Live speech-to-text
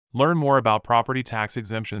Learn more about property tax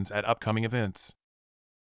exemptions at upcoming events.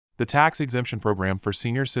 The tax exemption program for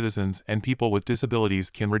senior citizens and people with disabilities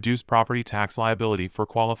can reduce property tax liability for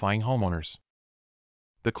qualifying homeowners.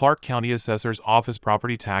 The Clark County Assessor's Office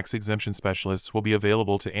property tax exemption specialists will be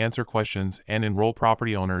available to answer questions and enroll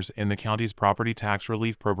property owners in the county's property tax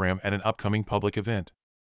relief program at an upcoming public event.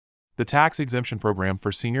 The tax exemption program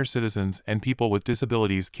for senior citizens and people with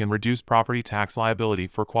disabilities can reduce property tax liability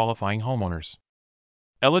for qualifying homeowners.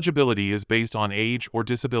 Eligibility is based on age or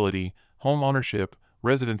disability, home ownership,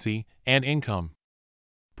 residency, and income.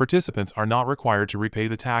 Participants are not required to repay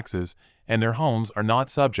the taxes, and their homes are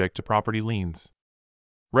not subject to property liens.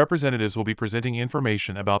 Representatives will be presenting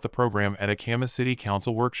information about the program at a Camas City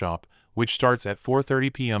Council workshop, which starts at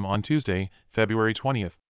 4:30 p.m. on Tuesday, February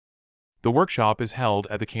 20th. The workshop is held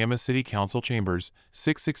at the Camas City Council Chambers,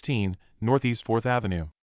 616 Northeast 4th Avenue.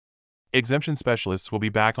 Exemption specialists will be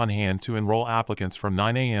back on hand to enroll applicants from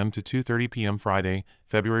 9 a.m. to 2:30 p.m. Friday,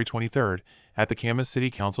 February 23rd, at the Camas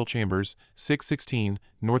City Council Chambers, 616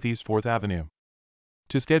 Northeast 4th Avenue.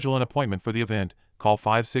 To schedule an appointment for the event, call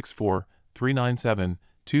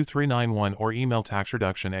 564-397-2391 or email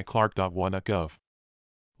taxreduction@clark.wa.gov.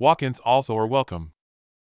 Walk-ins also are welcome.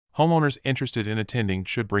 Homeowners interested in attending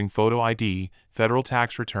should bring photo ID, federal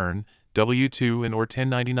tax return, W-2 and/or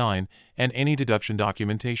 1099, and any deduction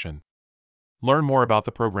documentation. Learn more about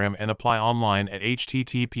the program and apply online at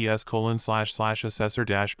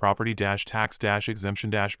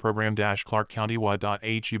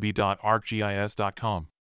https://assessor-property-tax-program-clarkcountywa.hub.arcgis.com.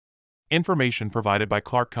 Information provided by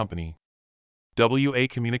Clark Company. WA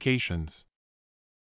Communications.